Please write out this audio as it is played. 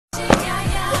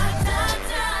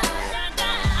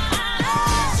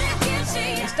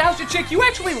Chick, you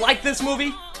actually like this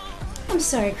movie? I'm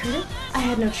sorry, Critic. I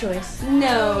had no choice.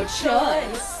 No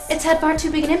choice. It's had far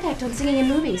too big an impact on singing in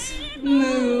movies.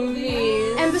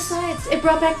 Movies. And besides, it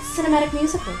brought back the cinematic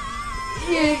musical.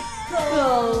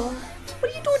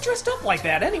 What are you doing dressed up like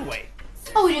that anyway?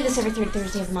 Oh, we do this every third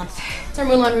Thursday of the month. It's our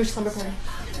Moulin Rouge slumber party.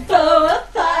 Boa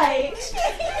fight.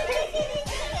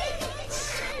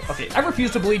 Okay, I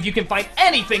refuse to believe you can find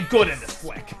anything good in this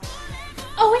flick.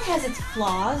 Oh, it has its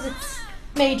flaws. It's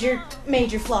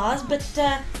major flaws, but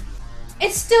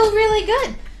it's still really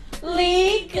good.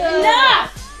 Legal.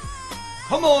 Enough!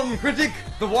 Come on, Critic!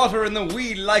 The water in the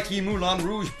wee likey Moulin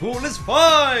Rouge pool is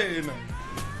fine!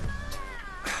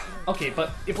 Okay,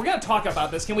 but if we're gonna talk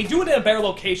about this, can we do it in a better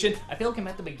location? I feel like I'm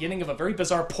at the beginning of a very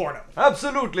bizarre porno.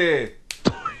 Absolutely!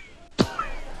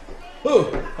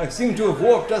 Oh, I seem to have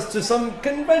walked us to some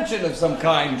convention of some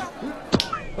kind.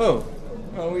 Oh,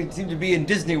 well, we seem to be in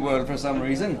Disney World for some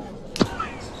reason.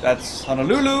 That's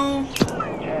Honolulu.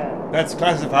 That's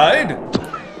classified.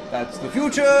 That's the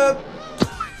future.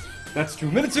 That's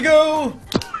 2 minutes ago.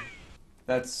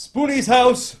 That's Spoonie's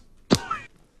house.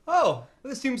 Oh,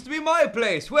 this seems to be my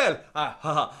place. Well,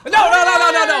 haha.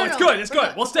 No, it's good, it's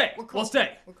good. We'll stay. We're cool. We'll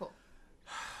stay. We're cool.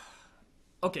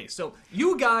 Okay, so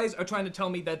you guys are trying to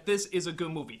tell me that this is a good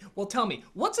movie. Well, tell me,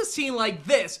 what's a scene like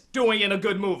this doing in a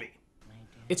good movie?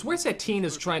 It's where Satine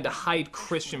is trying to hide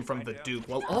Christian from the Duke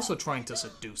while also trying to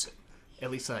seduce him.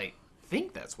 At least I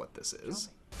think that's what this is.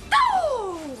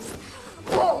 Oh!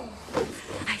 Oh!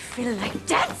 I feel like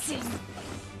dancing.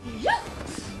 Yeah.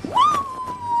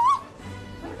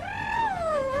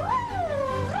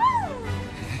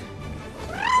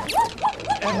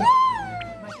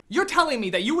 You're telling me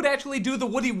that you would actually do the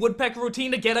Woody Woodpecker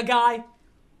routine to get a guy?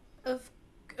 Of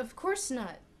course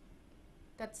not.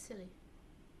 That's silly.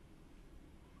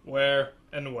 Where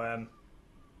and when?